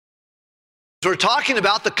We're talking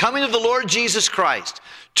about the coming of the Lord Jesus Christ.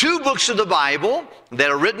 Two books of the Bible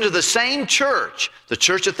that are written to the same church, the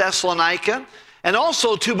church of Thessalonica, and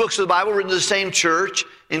also two books of the Bible written to the same church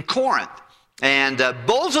in Corinth. And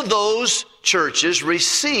both of those churches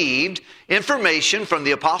received information from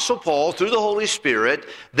the Apostle Paul through the Holy Spirit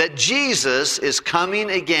that Jesus is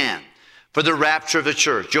coming again for the rapture of the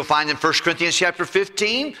church. You'll find in 1 Corinthians chapter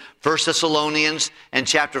 15, 1 Thessalonians, and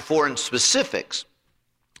chapter 4 in specifics.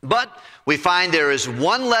 But we find there is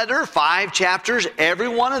one letter, 5 chapters, every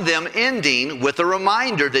one of them ending with a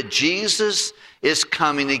reminder that Jesus is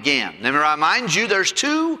coming again. Let me remind you, there's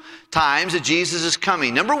 2 times that Jesus is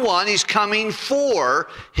coming. Number 1, he's coming for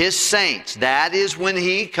his saints. That is when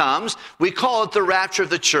he comes. We call it the rapture of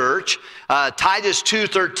the church. Titus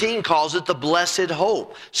 2:13 calls it the blessed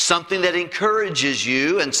hope, something that encourages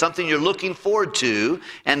you and something you're looking forward to,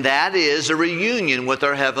 and that is a reunion with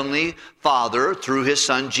our Heavenly Father through his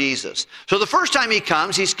Son Jesus. So the first time he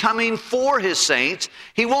comes, he's coming for his saints.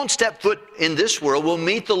 He won't step foot in this world. We'll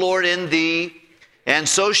meet the Lord in the, and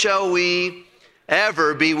so shall we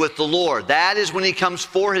ever be with the Lord. That is when he comes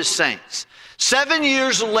for his saints. 7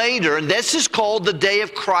 years later, and this is called the day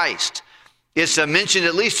of Christ. It's mentioned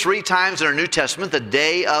at least 3 times in our New Testament, the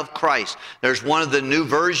day of Christ. There's one of the new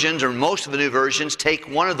versions, or most of the new versions, take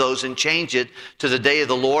one of those and change it to the day of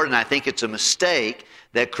the Lord, and I think it's a mistake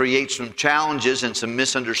that creates some challenges and some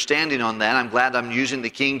misunderstanding on that. I'm glad I'm using the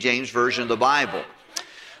King James Version of the Bible.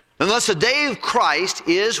 Unless the day of Christ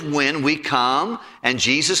is when we come and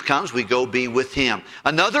Jesus comes, we go be with him.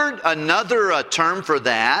 Another term for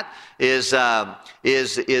that is of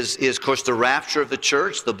course the rapture of the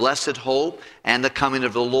church, the blessed hope, and the coming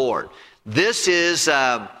of the Lord. This is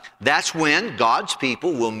that's when God's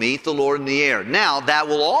people will meet the Lord in the air. Now that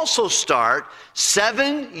will also start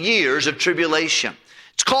 7 years of tribulation.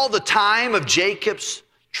 It's called the time of Jacob's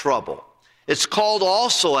trouble. It's called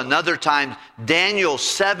also another time Daniel's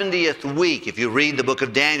 70th week. If you read the book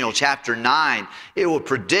of Daniel, chapter 9, it will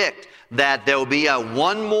predict that there will be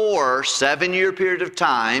one more 7-year period of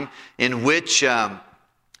time in which the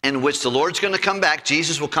Lord's going to come back.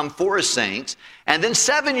 Jesus will come for his saints. And then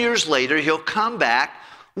 7 years later, he'll come back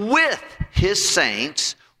with his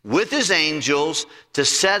saints, with his angels, to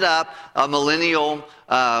set up a millennial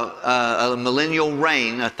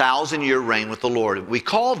reign, a 1,000-year reign with the Lord. We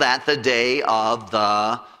call that the day of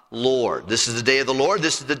the Lord. This is the day of the Lord.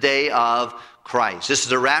 This is the day of Christ. This is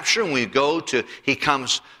the rapture, and we go to, he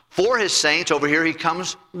comes for his saints. Over here, he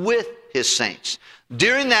comes with his saints.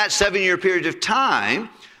 During that 7-year period of time,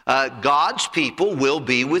 God's people will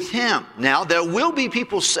be with him. Now, there will be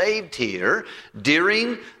people saved here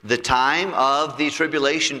during the time of the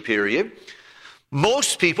tribulation period.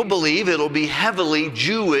 Most people believe it'll be heavily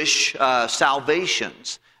Jewish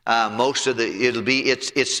salvations.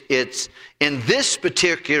 It's in this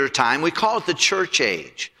particular time, we call it the church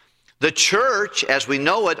age. The church, as we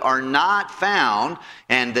know it, are not found,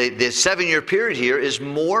 and the 7-year period here is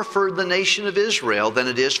more for the nation of Israel than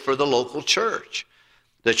it is for the local church.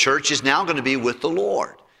 The church is now going to be with the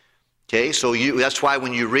Lord. Okay, so that's why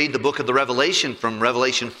when you read the book of the Revelation, from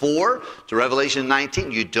Revelation 4 to Revelation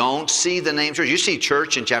 19, you don't see the name church. You see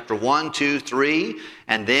church in chapter 1, 2, 3,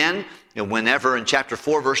 and then whenever in chapter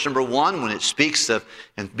 4, verse number 1, when it speaks of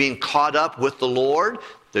being caught up with the Lord,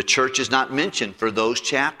 the church is not mentioned for those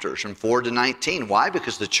chapters from 4 to 19. Why?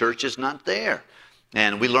 Because the church is not there.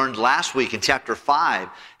 And we learned last week in chapter 5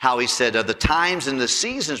 how he said, the times and the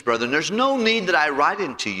seasons, brethren, there's no need that I write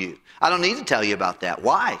into you. I don't need to tell you about that.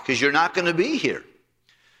 Why? Because you're not going to be here.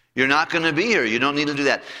 You're not going to be here. You don't need to do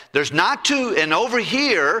that. There's not to, and over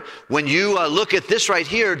here, when you look at this right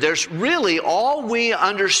here, there's really all we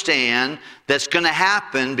understand that's going to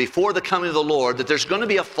happen before the coming of the Lord, that there's going to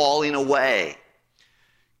be a falling away.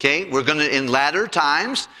 Okay, we're going to, in latter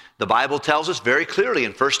times, the Bible tells us very clearly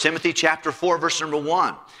in 1 Timothy chapter 4, verse number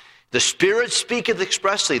 1, the Spirit speaketh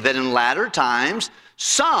expressly that in latter times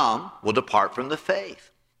some will depart from the faith.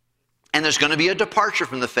 And there's going to be a departure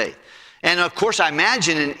from the faith. And of course, I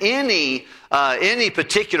imagine in any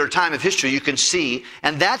particular time of history you can see,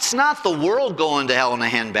 and that's not the world going to hell in a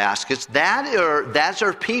handbasket. That's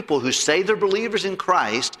our people who say they're believers in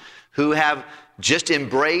Christ, who have just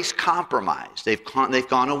embraced compromise. They've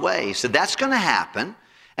gone away. So that's going to happen.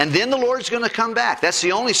 And then the Lord's going to come back. That's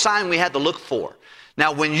the only sign we had to look for.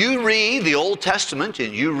 Now, when you read the Old Testament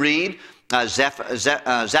and you read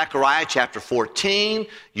Zechariah chapter 14,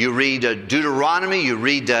 you read Deuteronomy, you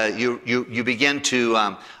read, you begin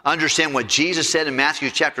to understand what Jesus said in Matthew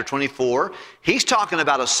chapter 24. He's talking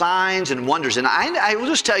about signs and wonders. And I will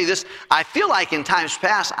just tell you this, I feel like in times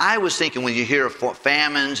past, I was thinking when you hear of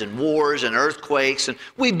famines and wars and earthquakes, and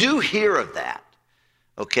we do hear of that,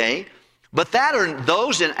 okay? But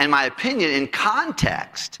those, in my opinion, in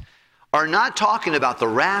context, are not talking about the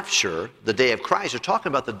rapture, the day of Christ. They're talking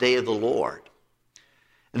about the day of the Lord.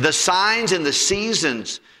 The signs and the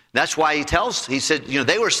seasons, that's why he said,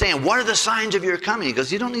 they were saying, what are the signs of your coming? He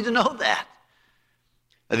goes, you don't need to know that.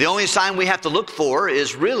 The only sign we have to look for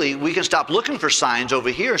is really, we can stop looking for signs over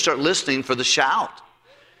here and start listening for the shout.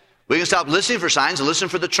 We can stop listening for signs and listen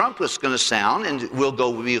for the trumpet that's going to sound, and we'll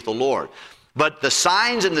go be with the Lord. But the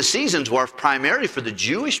signs and the seasons were primarily for the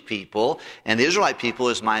Jewish people, and the Israelite people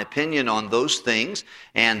is my opinion on those things.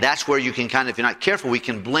 And that's where you can if you're not careful, we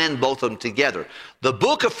can blend both of them together. The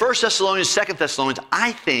book of 1 Thessalonians, 2 Thessalonians,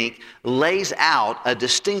 I think, lays out a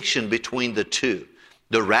distinction between the two.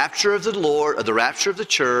 The rapture of the Lord, the rapture of the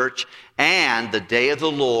church, and the day of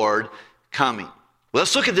the Lord coming. Well,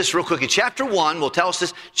 let's look at this real quickly. Chapter 1 will tell us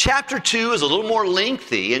this. Chapter 2 is a little more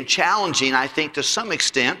lengthy and challenging, I think, to some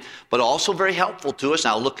extent, but also very helpful to us.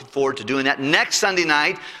 And I'm looking forward to doing that. Next Sunday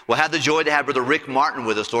night, we'll have the joy to have Brother Rick Martin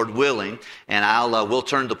with us, Lord willing. And we'll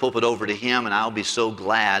turn the pulpit over to him, and I'll be so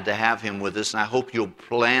glad to have him with us. And I hope you'll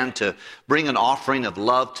plan to bring an offering of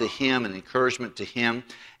love to him and encouragement to him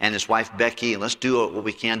and his wife, Becky. And let's do what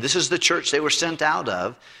we can. This is the church they were sent out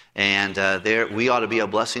of. And we ought to be a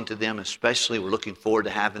blessing to them, especially. We're looking forward to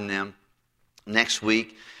having them next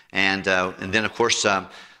week. And then, of course,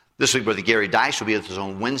 this week, Brother Gary Dice will be with us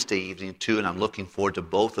on Wednesday evening, too. And I'm looking forward to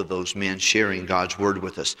both of those men sharing God's Word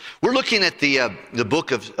with us. We're looking at the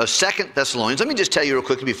book of 2 Thessalonians. Let me just tell you real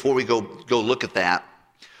quickly before we go look at that,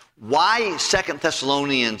 why 2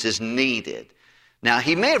 Thessalonians is needed. Now,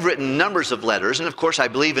 he may have written numbers of letters. And, of course, I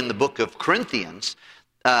believe in the book of Corinthians,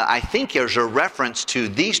 I think there's a reference to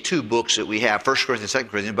these two books that we have, 1 Corinthians, 2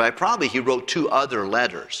 Corinthians, but he wrote two other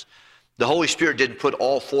letters. The Holy Spirit didn't put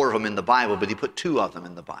all four of them in the Bible, but he put two of them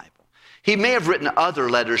in the Bible. He may have written other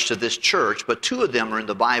letters to this church, but two of them are in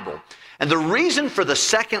the Bible. And the reason for the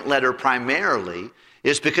second letter primarily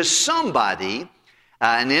is because somebody,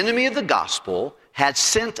 an enemy of the gospel, had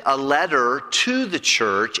sent a letter to the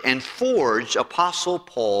church and forged Apostle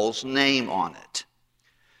Paul's name on it.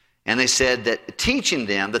 And they said that, teaching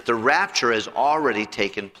them that the rapture has already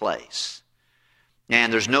taken place.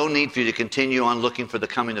 And there's no need for you to continue on looking for the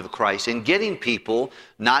coming of Christ and getting people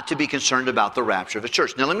not to be concerned about the rapture of the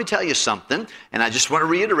church. Now, let me tell you something, and I just want to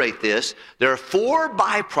reiterate this. There are 4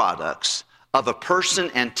 byproducts of a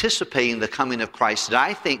person anticipating the coming of Christ that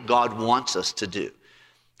I think God wants us to do.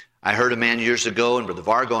 I heard a man years ago, and Brother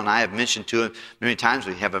Vargo and I have mentioned to him many times,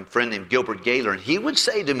 we have a friend named Gilbert Gaylor, and he would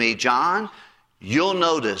say to me, John, you'll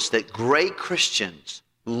notice that great Christians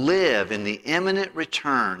live in the imminent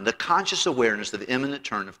return, the conscious awareness of the imminent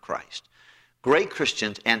return of Christ. Great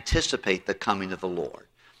Christians anticipate the coming of the Lord.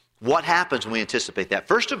 What happens when we anticipate that?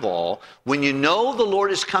 First of all, when you know the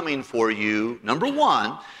Lord is coming for you, number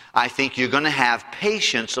one, I think you're going to have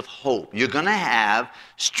patience of hope. You're going to have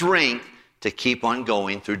strength to keep on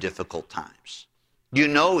going through difficult times. You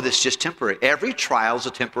know this is just temporary. Every trial is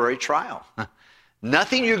a temporary trial.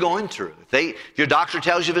 Nothing you're going through. If your doctor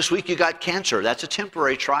tells you this week you got cancer, that's a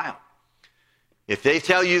temporary trial. If they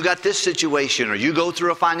tell you got this situation or you go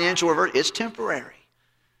through a financial reverse, it's temporary.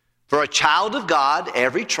 For a child of God,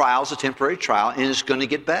 every trial is a temporary trial and it's going to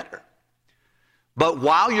get better. But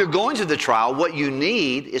while you're going through the trial, what you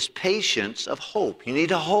need is patience of hope. You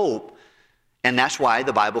need a hope. And that's why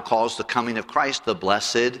the Bible calls the coming of Christ the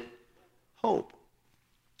blessed hope.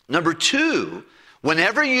 Number 2,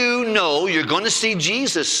 whenever you know you're going to see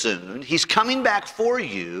Jesus soon, he's coming back for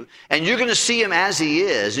you, and you're going to see him as he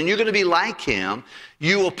is, and you're going to be like him,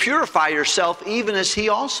 you will purify yourself even as he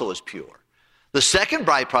also is pure. The second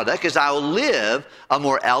byproduct is I will live a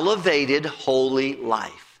more elevated, holy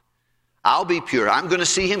life. I'll be pure. I'm going to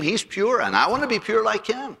see him. He's pure, and I want to be pure like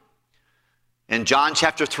him. And 1 John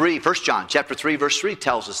chapter 3, verse 3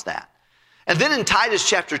 tells us that. And then in Titus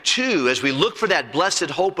chapter 2, as we look for that blessed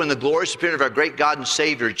hope and the glorious appearing of our great God and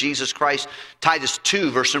Savior, Jesus Christ, Titus 2,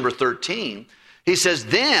 verse number 13, he says,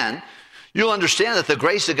 then you'll understand that the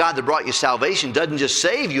grace of God that brought you salvation doesn't just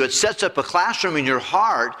save you, it sets up a classroom in your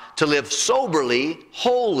heart to live soberly,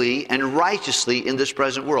 holy, and righteously in this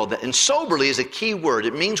present world. And soberly is a key word.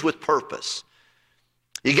 It means with purpose.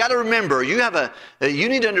 You got to remember, you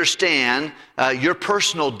need to understand your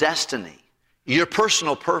personal destiny, your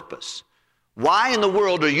personal purpose. Why in the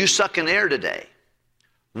world are you sucking air today?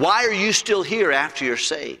 Why are you still here after you're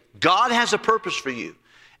saved? God has a purpose for you.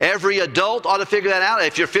 Every adult ought to figure that out.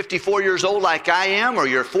 If you're 54 years old like I am, or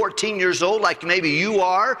you're 14 years old like maybe you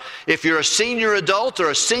are, if you're a senior adult or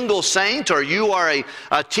a single saint, or you are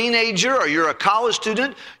a teenager, or you're a college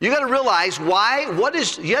student, you got to realize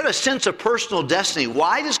you have a sense of personal destiny.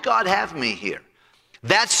 Why does God have me here?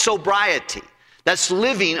 That's sobriety. That's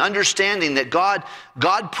living, understanding that God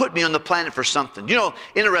put me on the planet for something. You know,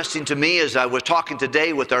 interesting to me as I was talking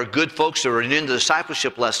today with our good folks who are in the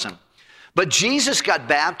discipleship lesson. But Jesus got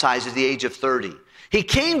baptized at the age of 30. He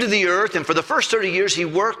came to the earth, and for the first 30 years he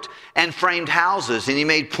worked and framed houses, and he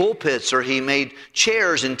made pulpits, or he made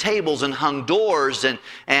chairs and tables and hung doors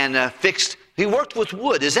and fixed. He worked with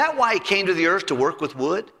wood. Is that why he came to the earth, to work with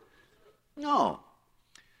wood? No.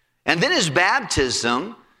 And then his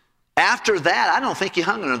baptism, after that, I don't think he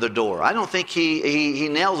hung another door. I don't think he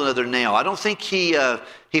nailed another nail. I don't think he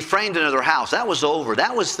framed another house. That was over.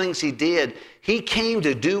 That was things he did. He came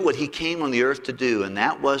to do what he came on the earth to do, and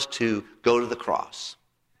that was to go to the cross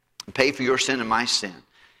and pay for your sin and my sin.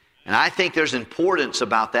 And I think there's importance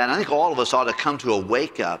about that. And I think all of us ought to come to a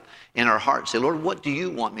wake up in our heart and say, Lord, what do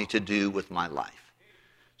you want me to do with my life?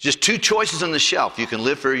 Just two choices on the shelf. You can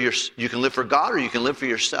live for God, or you can live for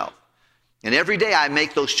yourself. And every day I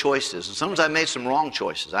make those choices. And sometimes I've made some wrong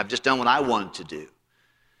choices. I've just done what I wanted to do.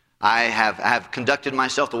 I have conducted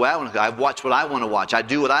myself the way I want to. I've watched what I want to watch. I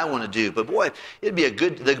do what I want to do. But boy, it'd be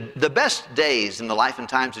the best days in the life and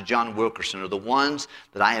times of John Wilkerson are the ones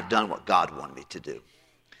that I have done what God wanted me to do.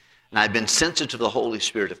 And I've been sensitive to the Holy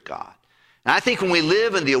Spirit of God. And I think when we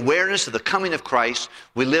live in the awareness of the coming of Christ,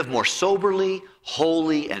 we live more soberly,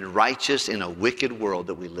 holy, and righteous in a wicked world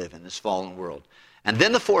that we live in, this fallen world. And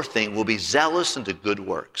then the fourth thing, we'll be zealous unto good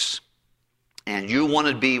works. And you want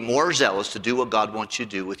to be more zealous to do what God wants you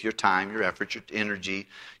to do with your time, your effort, your energy,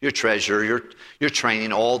 your treasure, your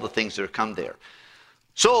training, all the things that come there.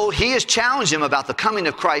 So he has challenged him about the coming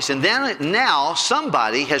of Christ. And then now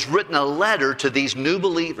somebody has written a letter to these new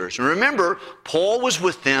believers. And remember, Paul was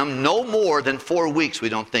with them no more than 4 weeks, we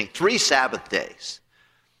don't think, 3 Sabbath days.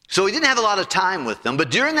 So he didn't have a lot of time with them.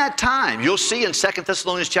 But during that time, you'll see in 2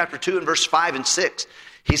 Thessalonians chapter 2 and verse 5 and 6,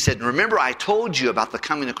 he said, remember, I told you about the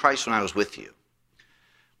coming of Christ when I was with you.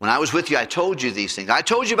 When I was with you, I told you these things. I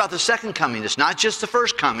told you about the second coming. It's not just the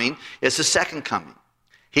first coming, it's the second coming.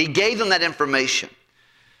 He gave them that information.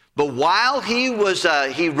 But while he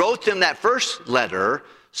wrote them that first letter,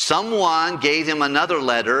 someone gave him another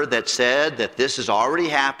letter that said that this has already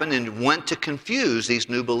happened and went to confuse these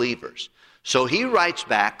new believers. So he writes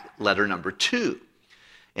back letter number 2.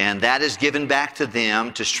 And that is given back to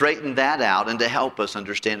them to straighten that out and to help us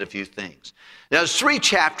understand a few things. Now, there's 3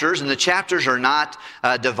 chapters, and the chapters are not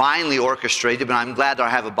divinely orchestrated, but I'm glad I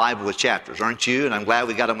have a Bible with chapters, aren't you? And I'm glad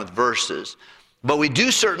we got them with verses. But we do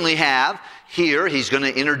certainly have here, he's going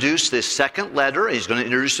to introduce this second letter, he's going to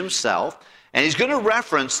introduce himself, and he's going to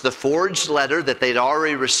reference the forged letter that they'd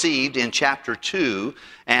already received in chapter 2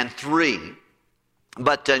 and 3.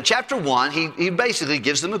 But in chapter 1, he basically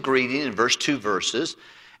gives them a greeting in verse 2 verses.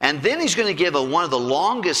 And then he's going to give one of the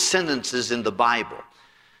longest sentences in the Bible.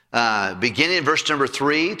 Beginning in verse number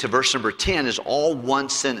 3 to verse number 10 is all one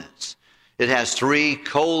sentence. It has 3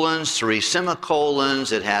 colons, 3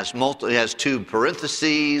 semicolons. It has 2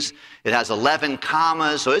 parentheses. It has 11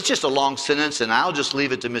 commas. So it's just a long sentence, and I'll just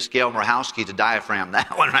leave it to Miss Gail Murhowski to diaphragm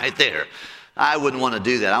that one right there. I wouldn't want to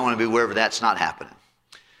do that. I want to be wherever that's not happening.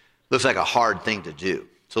 Looks like a hard thing to do.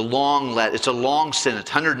 It's a long sentence,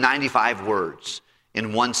 195 words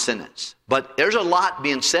in one sentence. But there's a lot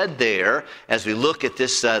being said there as we look at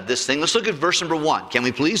this thing. Let's look at verse number 1. Can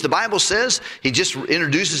we please? The Bible says, he just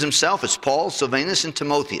introduces himself as Paul, Silvanus, and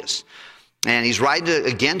Timotheus. And he's writing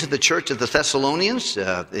again to the church of the Thessalonians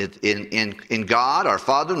in God, our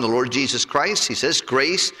Father, and the Lord Jesus Christ. He says,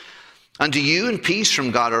 grace unto you and peace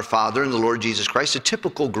from God our Father and the Lord Jesus Christ. A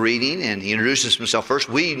typical greeting, and he introduces himself first.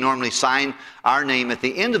 We normally sign our name at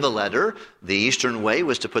the end of a letter. The Eastern way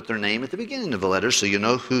was to put their name at the beginning of a letter so you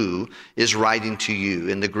know who is writing to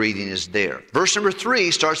you, and the greeting is there. Verse number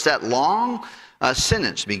 3 starts that long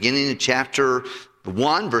sentence beginning in chapter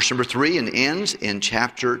 1, verse number 3, and ends in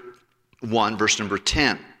chapter 1, verse number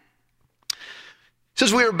 10. It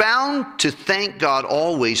says, we are bound to thank God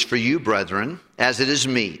always for you, brethren, as it is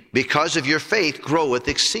meet, because of your faith groweth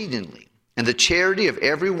exceedingly, and the charity of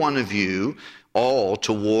every one of you all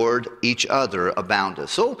toward each other aboundeth.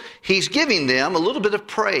 So he's giving them a little bit of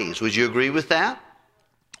praise. Would you agree with that?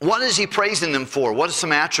 What is he praising them for? What are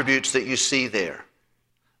some attributes that you see there?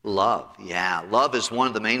 Love. Yeah, love is one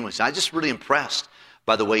of the main ones. I'm just really impressed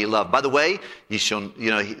by the way you love. By the way,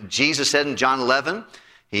 Jesus said in John 11,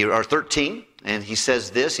 or 13, And he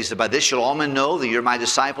says this, he said, by this shall all men know that you're my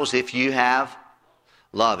disciples if you have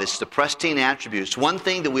love. It's the pristine attributes. One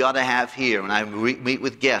thing that we ought to have here, when I meet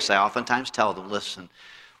with guests, I oftentimes tell them, listen,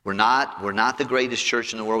 we're not the greatest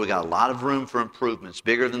church in the world. We got a lot of room for improvement. It's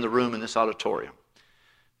bigger than the room in this auditorium.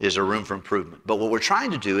 There's a room for improvement. But what we're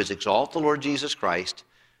trying to do is exalt the Lord Jesus Christ,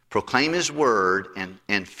 proclaim his word,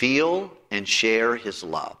 and feel and share his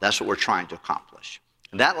love. That's what we're trying to accomplish.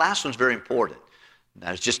 And that last one's very important.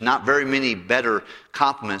 There's just not very many better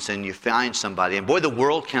compliments than you find somebody. And boy, the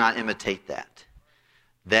world cannot imitate that.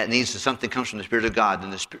 That needs to, something comes from the Spirit of God.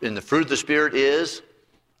 And the fruit of the Spirit is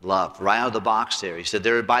love. Right out of the box there. He said,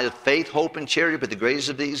 there by the faith, hope, and charity, but the greatest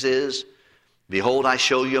of these is, behold, I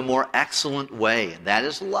show you a more excellent way. And that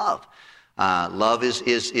is love. Love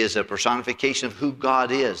is a personification of who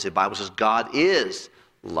God is. The Bible says God is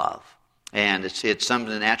love. And it's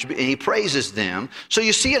something, an attribute, and he praises them. So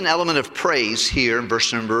you see an element of praise here in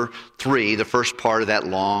verse number 3, the first part of that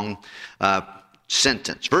long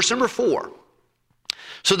sentence. Verse number 4.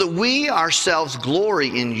 So that we ourselves glory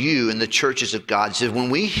in you in the churches of God. He says, when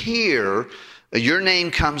we hear your name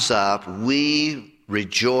comes up, we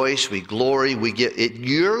rejoice, we glory, we get it.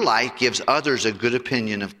 Your life gives others a good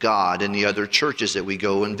opinion of God in the other churches that we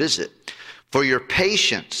go and visit. For your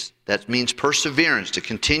patience, that means perseverance, to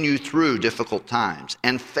continue through difficult times,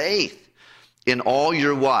 and faith in all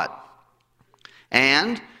your what?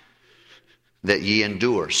 And that ye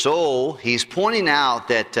endure. So he's pointing out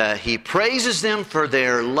that he praises them for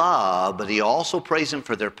their love, but he also praises them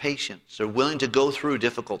for their patience. They're willing to go through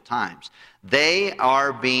difficult times. They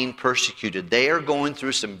are being persecuted. They are going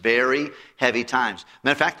through some very heavy times.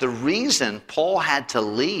 Matter of fact, the reason Paul had to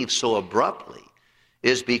leave so abruptly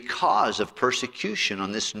is because of persecution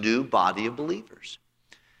on this new body of believers.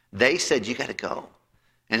 They said, you got to go.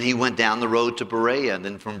 And he went down the road to Berea. And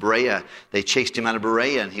then from Berea, they chased him out of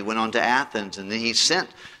Berea, and he went on to Athens. And then he sent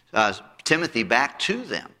Timothy back to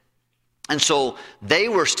them. And so they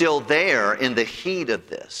were still there in the heat of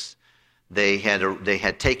this. They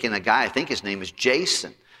had taken a guy, I think his name is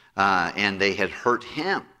Jason, and they had hurt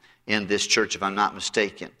him in this church, if I'm not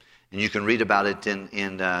mistaken. And you can read about it in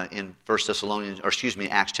 1 Thessalonians, or excuse me,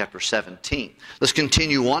 Acts chapter 17. Let's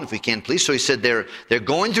continue on if we can, please. So he said they're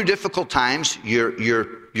going through difficult times. Your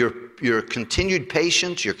continued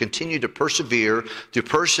patience, your continue to persevere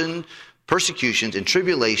through persecutions and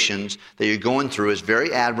tribulations that you're going through is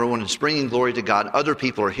very admirable, and it's bringing glory to God. Other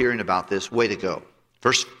people are hearing about this. Way to go.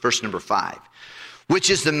 Verse number 5. Which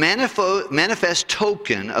is the manifest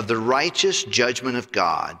token of the righteous judgment of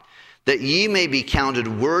God, that ye may be counted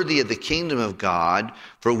worthy of the kingdom of God,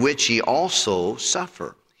 for which ye also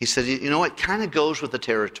suffer. He said, you know, it kind of goes with the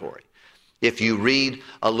territory. If you read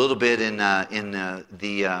a little bit in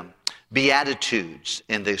the Beatitudes,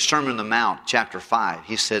 in the Sermon on the Mount, chapter 5,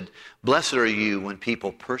 he said, blessed are you when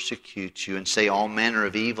people persecute you and say all manner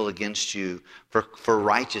of evil against you for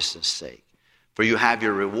righteousness' sake, for you have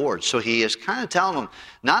your reward. So he is kind of telling them,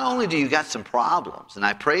 not only do you got some problems, and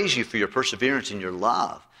I praise you for your perseverance and your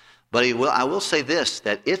love, but I will say this,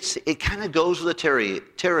 that it kind of goes with the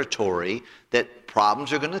territory that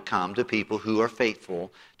problems are going to come to people who are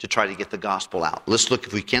faithful to try to get the gospel out. Let's look,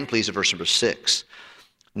 if we can, please, at verse number 6.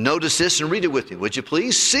 Notice this and read it with me, would you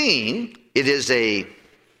please? Seeing it is a...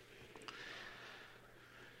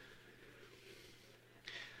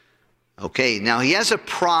 Okay, now he has a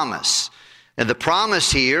promise. And the promise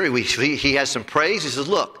here, he has some praise. He says,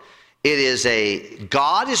 look,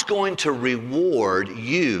 God is going to reward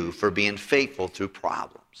you for being faithful through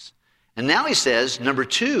problems. And now he says, number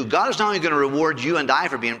 2, God is not only going to reward you and I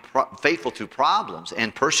for being faithful through problems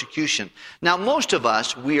and persecution. Now, most of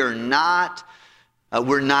us, we're not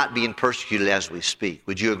being persecuted as we speak.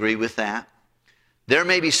 Would you agree with that? There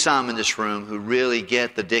may be some in this room who really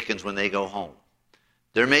get the dickens when they go home.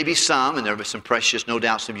 There may be some, and there are some precious, no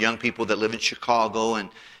doubt, some young people that live in Chicago, and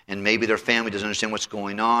maybe their family doesn't understand what's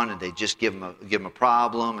going on, and they just give them a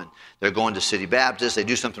problem, and they're going to City Baptist, they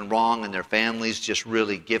do something wrong, and their families just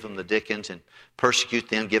really give them the dickens and persecute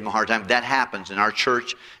them, give them a hard time. That happens, and our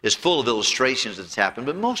church is full of illustrations that's happened,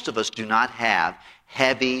 but most of us do not have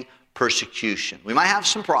heavy persecution. We might have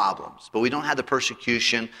some problems, but we don't have the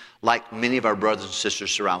persecution like many of our brothers and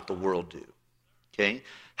sisters throughout the world do. Okay?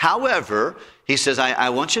 However, he says, I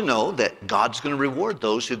want you to know that God's going to reward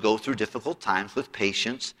those who go through difficult times with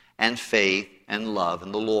patience and faith and love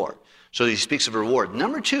in the Lord. So he speaks of a reward.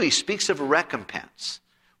 Number 2, he speaks of a recompense.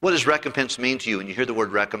 What does recompense mean to you when you hear the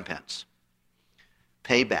word recompense?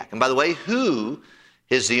 Payback. And by the way, who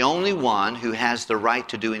is the only one who has the right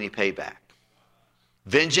to do any payback?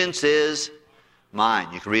 Vengeance is mine.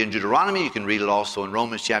 You can read it in Deuteronomy. You can read it also in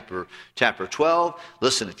Romans chapter 12.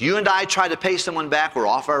 Listen, if you and I try to pay someone back, we're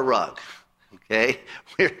off our rug. Okay?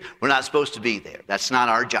 We're not supposed to be there. That's not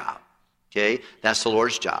our job. Okay? That's the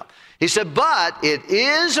Lord's job. He said, but it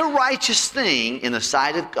is a righteous thing in the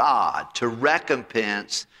sight of God to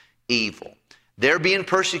recompense evil. They're being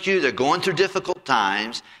persecuted. They're going through difficult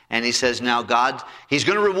times. And he says, now God, he's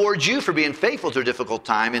going to reward you for being faithful through a difficult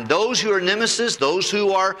time. And those who are nemesis, those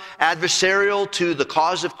who are adversarial to the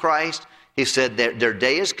cause of Christ, he said their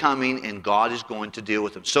day is coming and God is going to deal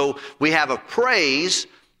with them. So we have a praise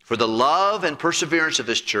for the love and perseverance of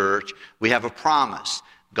this church. We have a promise.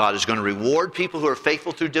 God is going to reward people who are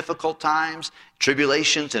faithful through difficult times,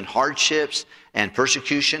 tribulations and hardships and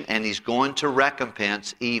persecution, and he's going to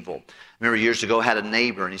recompense evil. I remember years ago I had a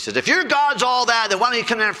neighbor, and he says, if your God's all that, then why don't you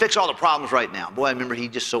come in and fix all the problems right now? Boy, I remember he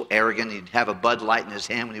just so arrogant. He'd have a Bud Light in his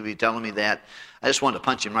hand when he'd be telling me that. I just wanted to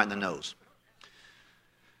punch him right in the nose.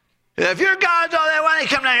 If your God's all that, why don't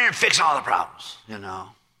you come down here and fix all the problems, you know?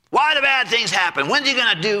 Why do bad things happen? When's he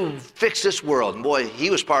going to fix this world? And boy, he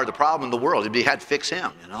was part of the problem in the world. He had to fix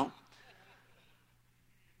him, you know.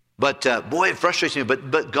 But boy, it frustrates me.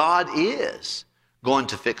 But God is going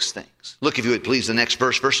to fix things. Look, if you would please, the next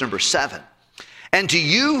verse, verse number 7. And to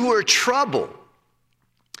you who are troubled,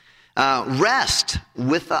 rest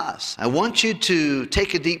with us. I want you to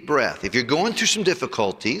take a deep breath. If you're going through some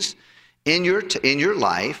difficulties in your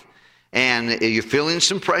life, and you're feeling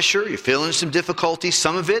some pressure, you're feeling some difficulty,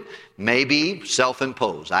 some of it may be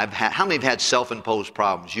self-imposed. How many have had self-imposed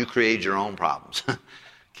problems? You created your own problems.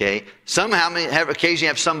 Okay? Occasionally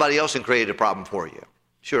have somebody else and created a problem for you.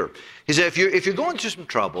 Sure. He said, if you're going through some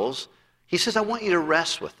troubles, he says, I want you to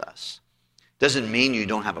rest with us. Doesn't mean you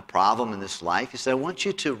don't have a problem in this life. He said, I want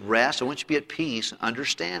you to rest. I want you to be at peace,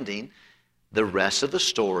 understanding the rest of the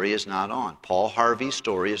story is not on. Paul Harvey's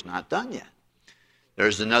story is not done yet.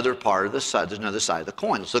 There's another part of the side. There's another side of the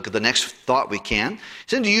coin. Let's look at the next thought we can. He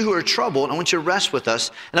said, to you who are troubled, I want you to rest with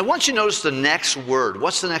us. And I want you to notice the next word.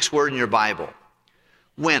 What's the next word in your Bible?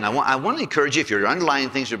 When. I want to encourage you, if you're underlining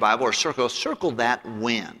things in your Bible or circle that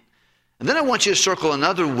when. And then I want you to circle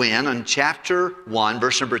another when on chapter 1,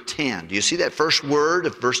 verse number 10. Do you see that first word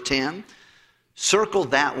of verse 10? Circle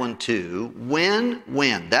that one too.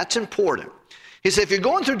 When. That's important. He said, if you're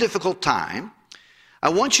going through a difficult time, I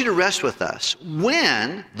want you to rest with us.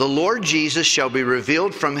 When the Lord Jesus shall be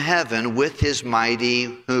revealed from heaven with his mighty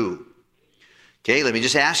who? Okay, let me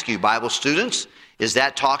just ask you, Bible students, is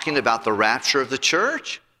that talking about the rapture of the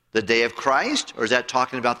church, the day of Christ, or is that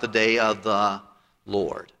talking about the day of the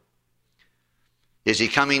Lord? Is he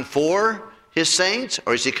coming for his saints,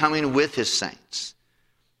 or is he coming with his saints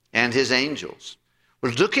and his angels? We're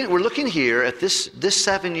looking here at this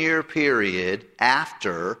 7-year period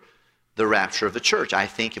after the rapture of the church. I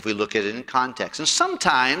think if we look at it in context. And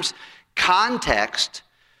sometimes context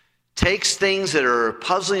takes things that are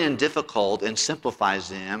puzzling and difficult and simplifies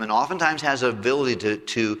them, and oftentimes has the ability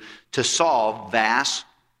to solve vast,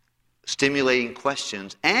 stimulating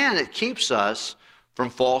questions, and it keeps us from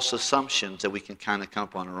false assumptions that we can kind of come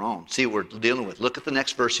up on our own. See what we're dealing with. Look at the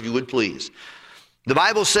next verse, if you would please. The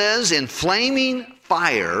Bible says, in flaming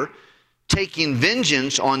fire, taking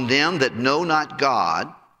vengeance on them that know not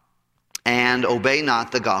God, and obey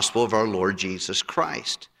not the gospel of our Lord Jesus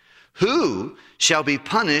Christ, who shall be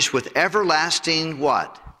punished with everlasting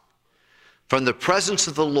what? From the presence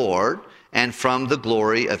of the Lord and from the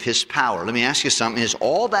glory of his power. Let me ask you something. Is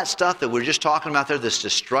all that stuff that we're just talking about there, this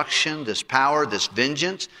destruction, this power, this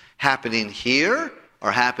vengeance, happening here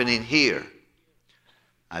or happening here?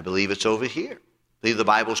 I believe it's over here. I believe the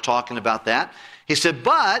Bible's talking about that. He said,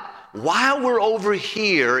 but while we're over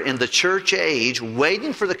here in the church age,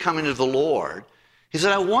 waiting for the coming of the Lord, he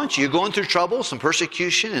said, I want you. You're going through trouble, some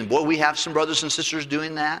persecution, and boy, we have some brothers and sisters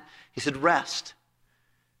doing that. He said, rest,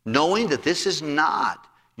 knowing that this is not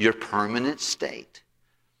your permanent state.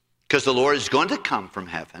 Because the Lord is going to come from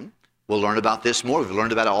heaven. We'll learn about this more. We've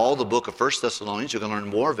learned about all the book of 1 Thessalonians. You're going to learn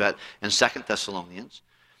more of that in 2 Thessalonians.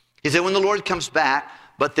 He said, when the Lord comes back,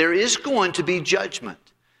 but there is going to be judgment.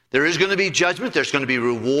 There is going to be judgment. There's going to be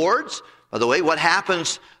rewards. By the way, what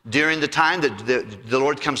happens during the time that the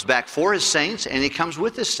Lord comes back for his saints and he comes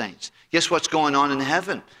with his saints? Guess what's going on in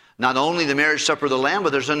heaven? Not only the marriage supper of the Lamb,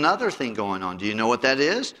 but there's another thing going on. Do you know what that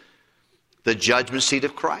is? The judgment seat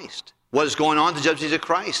of Christ. What is going on at the judgment seat of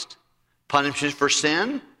Christ? Punishment for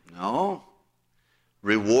sin? No.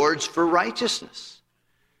 Rewards for righteousness.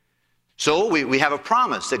 So we have a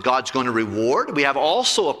promise that God's going to reward. We have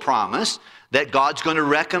also a promise that God's going to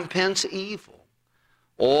recompense evil.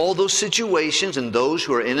 All those situations and those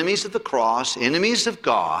who are enemies of the cross, enemies of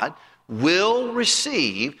God, will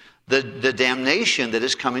receive the damnation that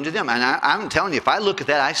is coming to them. And I'm telling you, if I look at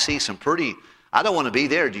that, I see some pretty, I don't want to be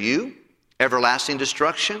there, do you? Everlasting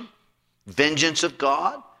destruction, vengeance of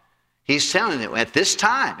God. He's telling it at this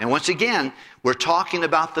time. And once again, we're talking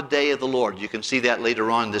about the day of the Lord. You can see that later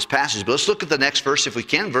on in this passage. But let's look at the next verse if we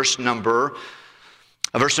can. Verse number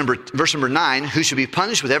 9, who should be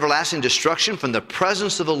punished with everlasting destruction from the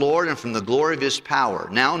presence of the Lord and from the glory of his power.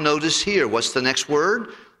 Now notice here, what's the next word?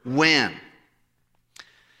 When.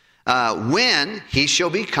 When he shall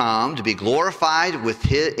be come to be glorified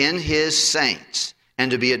in his saints, and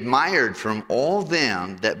to be admired from all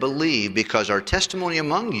them that believe, because our testimony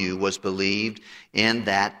among you was believed in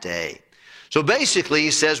that day. So basically, he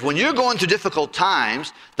says, when you're going through difficult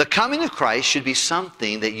times, the coming of Christ should be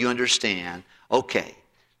something that you understand, okay,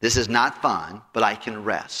 this is not fun, but I can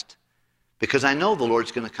rest, because I know the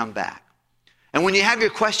Lord's going to come back. And when you have your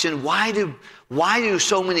question, why do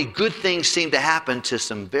so many good things seem to happen to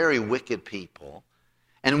some very wicked people?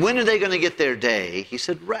 And when are they going to get their day? He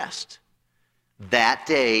said, rest. That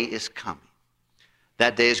day is coming.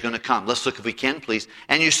 That day is going to come. Let's look if we can, please.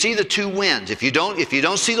 And you see the two winds. If you don't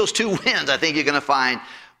see those two winds, I think you're going to find,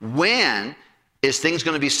 when is things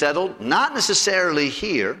going to be settled? Not necessarily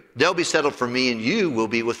here. They'll be settled for me, and you will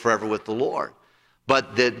be forever with the Lord.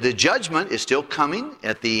 But the judgment is still coming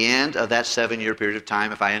at the end of that 7-year period of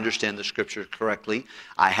time, if I understand the Scripture correctly.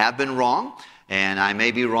 I have been wrong, and I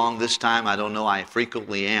may be wrong this time. I don't know. I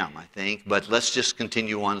frequently am, I think. But let's just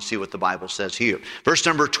continue on and see what the Bible says here. Verse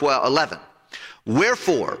number 11.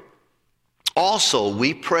 Wherefore, also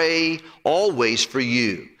we pray always for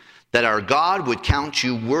you, that our God would count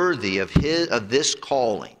you worthy of this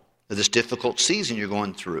calling, of this difficult season you're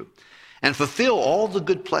going through, and fulfill all the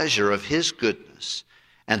good pleasure of his goodness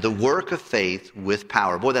and the work of faith with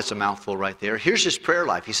power. Boy, that's a mouthful right there. Here's his prayer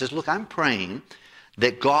life. He says, look, I'm praying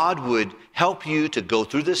that God would help you to go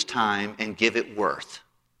through this time and give it worth.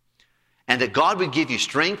 And that God would give you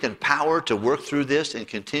strength and power to work through this and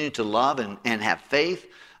continue to love and have faith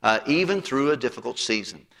even through a difficult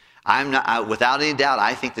season. Without any doubt,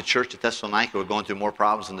 I think the church at Thessalonica are going through more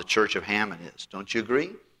problems than the church of Hammond is. Don't you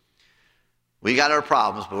agree? We got our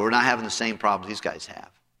problems, but we're not having the same problems these guys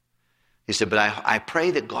have. He said, but I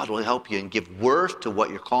pray that God will help you and give worth to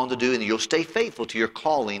what you're called to do, and you'll stay faithful to your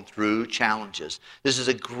calling through challenges. This is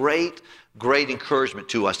a great, great encouragement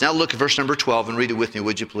to us. Now look at verse number 12 and read it with me,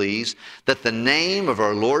 would you please? That the name of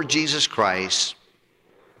our Lord Jesus Christ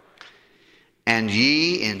and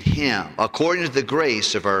ye in him, according to the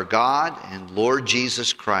grace of our God and Lord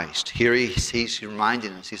Jesus Christ. Here he's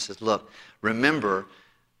reminding us. He says, look, remember,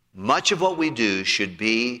 much of what we do should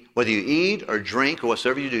be, whether you eat or drink or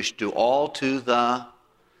whatsoever you do, should do all to the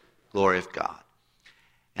glory of God.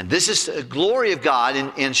 And this is glory of God,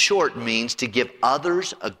 in short, means to give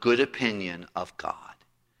others a good opinion of God.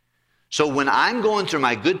 So when I'm going through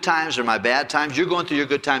my good times or my bad times, you're going through your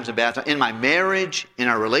good times and bad times, in my marriage, in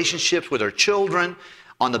our relationships with our children,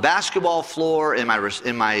 on the basketball floor, in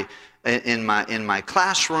my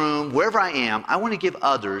classroom, wherever I am, I want to give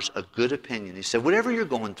others a good opinion. He said, whatever you're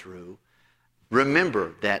going through,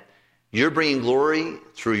 remember that you're bringing glory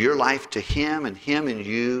through your life to him and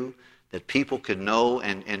you, that people could know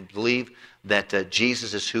and believe that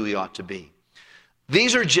Jesus is who he ought to be.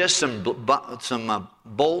 These are just some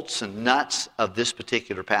bolts and nuts of this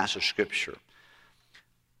particular passage of Scripture.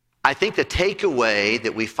 I think the takeaway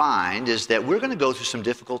that we find is that we're going to go through some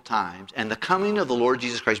difficult times, and the coming of the Lord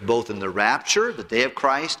Jesus Christ, both in the rapture, the day of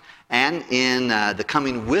Christ, and in the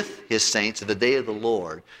coming with his saints at the day of the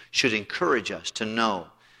Lord, should encourage us to know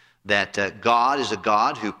that God is a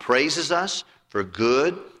God who praises us for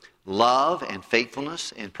good, love, and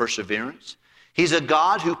faithfulness and perseverance. He's a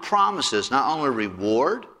God who promises not only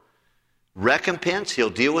reward, recompense, he'll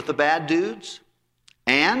deal with the bad dudes,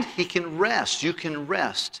 and he can rest. You can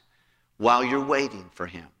rest while you're waiting for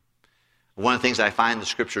him. One of the things I find in the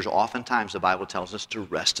Scriptures, oftentimes the Bible tells us to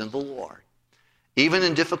rest in the Lord. Even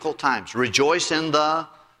in difficult times, rejoice in the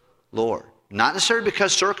Lord. Not necessarily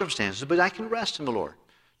because circumstances, but I can rest in the Lord.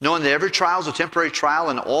 Knowing that every trial is a temporary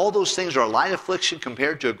trial, and all those things are a light affliction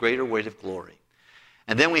compared to a greater weight of glory.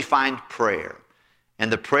 And then we find prayer.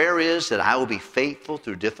 And the prayer is that I will be faithful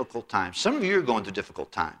through difficult times. Some of you are going through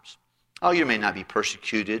difficult times. Oh, you may not be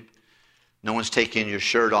persecuted. No one's taking your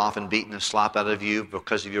shirt off and beating the slop out of you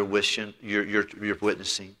because of your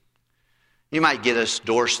witnessing. You might get a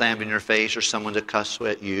door slammed in your face, or someone to cuss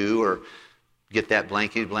at you, or get that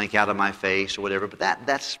blank out of my face, or whatever. But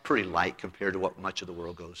that's pretty light compared to what much of the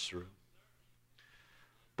world goes through.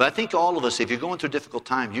 But I think all of us, if you're going through a difficult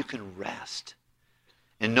time, you can rest.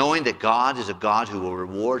 And knowing that God is a God who will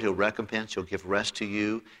reward, He'll recompense, He'll give rest to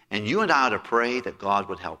you. And you and I ought to pray that God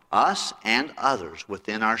would help us and others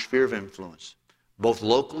within our sphere of influence, both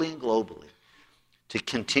locally and globally, to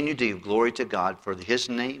continue to give glory to God for His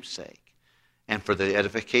name's sake and for the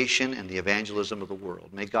edification and the evangelism of the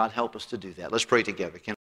world. May God help us to do that. Let's pray together.